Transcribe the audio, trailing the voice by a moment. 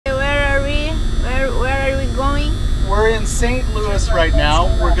St. Louis right now.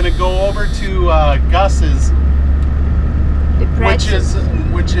 We're gonna go over to Gus's,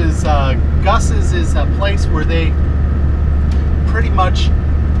 Gus's is a place where they pretty much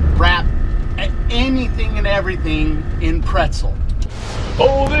wrap anything and everything in pretzel.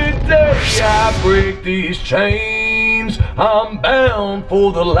 For the day I break these chains, I'm bound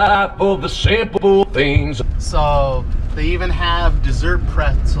for the life of the simple things. So they even have dessert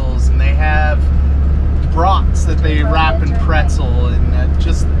pretzels, and they have brats that they wrap in pretzel, and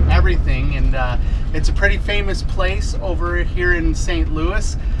just everything. And it's a pretty famous place over here in St.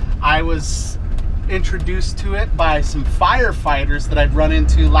 Louis. I was introduced to it by some firefighters that I'd run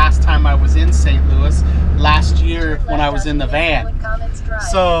into last time I was in St. Louis last year when I was in the van.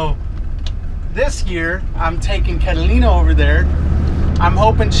 So this year I'm taking Catalina over there. I'm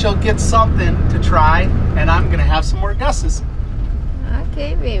hoping she'll get something to try, and I'm gonna have some more Gus's.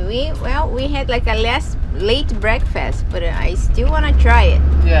 Okay, baby. Well, we had like a late breakfast, but I still want to try it.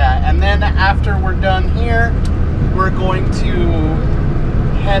 Yeah, and then after we're done here, we're going to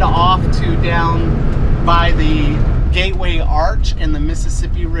head off to down by the Gateway Arch and the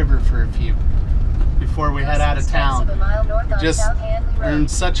Mississippi River for a few before we head out of town. We're in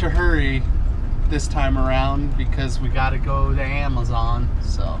such a hurry this time around because we got to go to Amazon,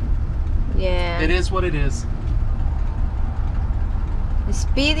 so yeah, it is what it is.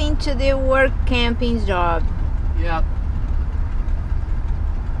 Speeding to the work camping job. Yep.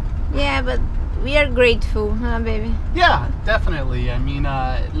 Yeah, but we are grateful, huh, baby? Yeah, definitely. I mean,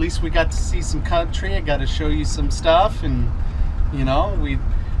 at least we got to see some country. I got to show you some stuff, and you know, we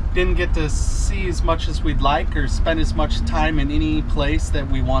didn't get to see as much as we'd like or spend as much time in any place that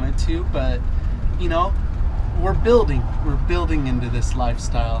we wanted to, but you know, we're building into this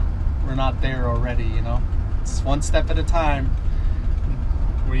lifestyle. We're not there already, you know. It's one step at a time.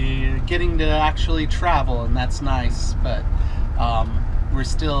 We're getting to actually travel, and that's nice, but we're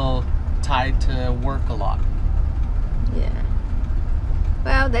still tied to work a lot. Yeah.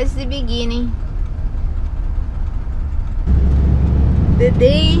 Well, that's the beginning. The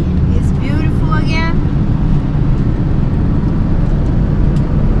day is beautiful again.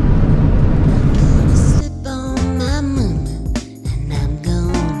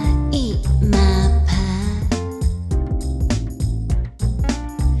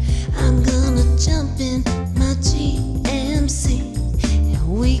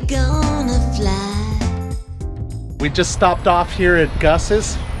 We just stopped off here at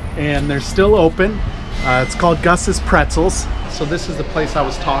Gus's, and they're still open. It's called Gus's Pretzels. So this is the place I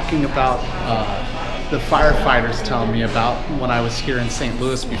was talking about, the firefighters telling me about when I was here in St.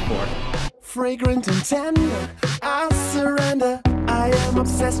 Louis before. Fragrant and tender, I surrender. I am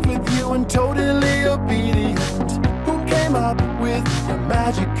obsessed with you and totally obedient. Who came up with the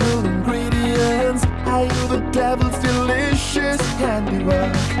magical ingredients? Are you the devil's delicious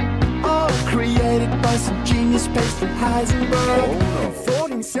handiwork? All created by some genius pastry Heisenberg.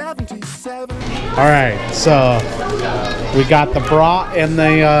 1477. All right, so we got the brat and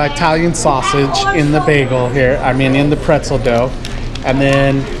the Italian sausage in the bagel here. I mean, in the pretzel dough, and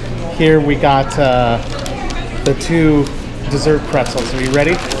then here we got the two dessert pretzels. Are you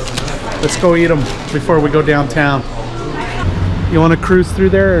ready? Let's go eat them before we go downtown. You want to cruise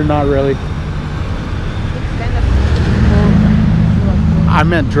through there or not really? I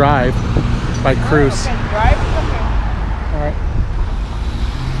meant drive by cruise.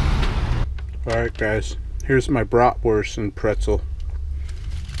 All right, guys. Here's my bratwurst and pretzel.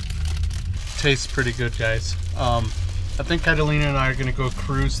 Tastes pretty good, guys. I think Catalina and I are gonna go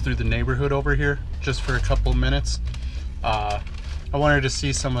cruise through the neighborhood over here just for a couple minutes. I wanted to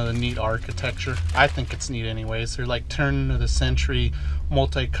see some of the neat architecture. I think it's neat anyways. They're like turn of the century,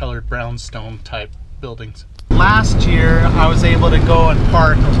 multicolored brownstone type buildings. Last year, I was able to go and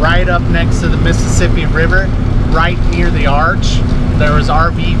park right up next to the Mississippi River, right near the arch. There was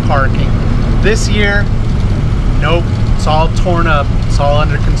RV parking. This year, nope, it's all torn up. It's all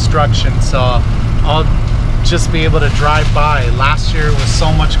under construction, so I'll just be able to drive by. Last year it was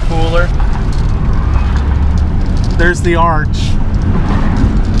so much cooler. There's the arch.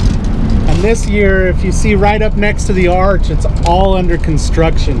 And this year, if you see right up next to the arch, it's all under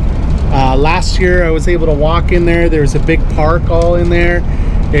construction. Last year I was able to walk in there. There's a big park all in there,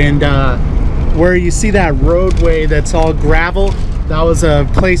 and where you see that roadway that's all gravel, that was a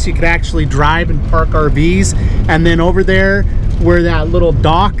place you could actually drive and park RVs. And then over there where that little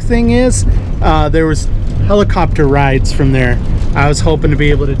dock thing is, there was helicopter rides from there. I was hoping to be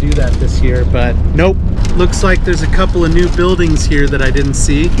able to do that this year, but nope. Looks like there's a couple of new buildings here that I didn't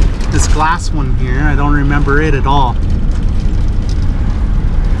see. This glass one here, I don't remember it at all.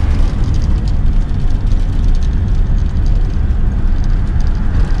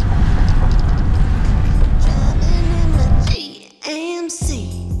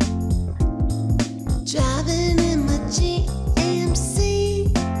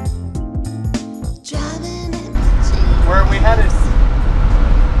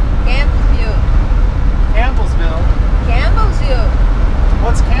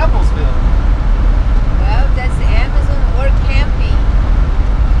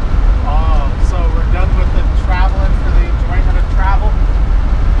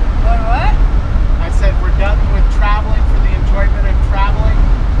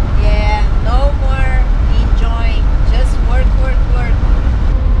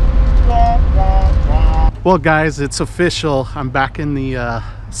 Well guys, it's official. I'm back in the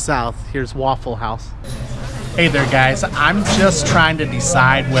south. Here's Waffle House. Hey there guys, I'm just trying to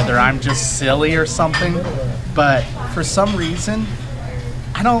decide whether I'm just silly or something, but for some reason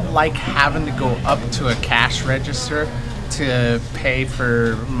I don't like having to go up to a cash register to pay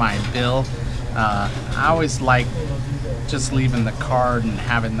for my bill. I always like just leaving the card and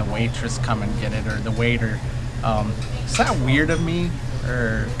having the waitress come and get it, or the waiter. Is that weird of me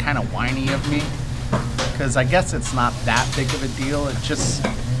or kind of whiny of me? Because I guess it's not that big of a deal. It just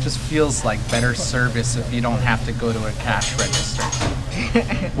feels like better service if you don't have to go to a cash register.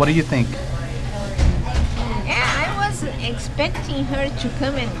 What do you think? Yeah, I was expecting her to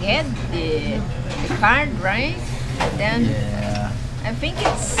come and get the card, right? But then Yeah. I think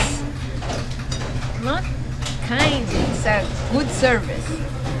it's not kind, it's a good service.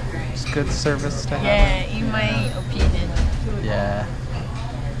 It's good service to have. Yeah, in my opinion. Yeah.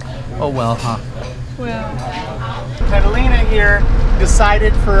 Oh well, huh? Well, Catalina here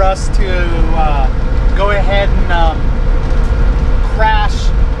decided for us to go ahead and crash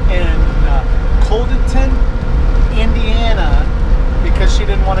in Coldenton, Indiana, because she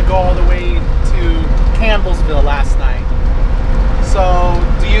didn't want to go all the way to Campbellsville last night. So,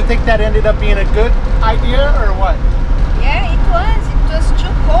 do you think that ended up being a good idea or what? yeah, it was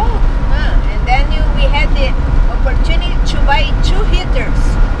too cold, huh? And then we had the opportunity to buy 2 heaters.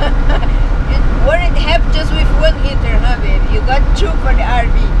 You wouldn't have just with 1 heater, huh, baby? You got 2 for the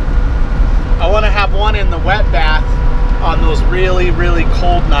RV. I want to have one in the wet bath on those really, really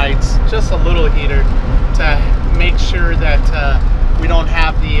cold nights. Just a little heater to make sure that we don't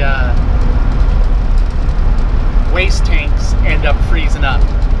have the waste tanks end up freezing up.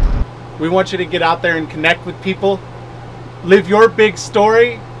 We want you to get out there and connect with people. Live your big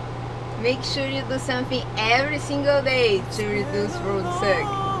story. Make sure you do something every single day to reduce road suck.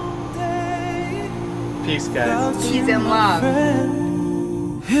 Peace, guys. Peace and love.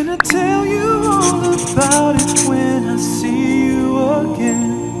 And I tell you all about it when I see you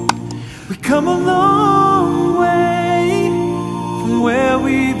again. We come a long way from where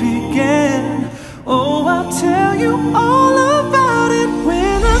we began. Oh, I'll tell you all about it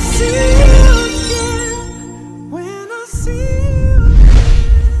when I see you again. When I see you.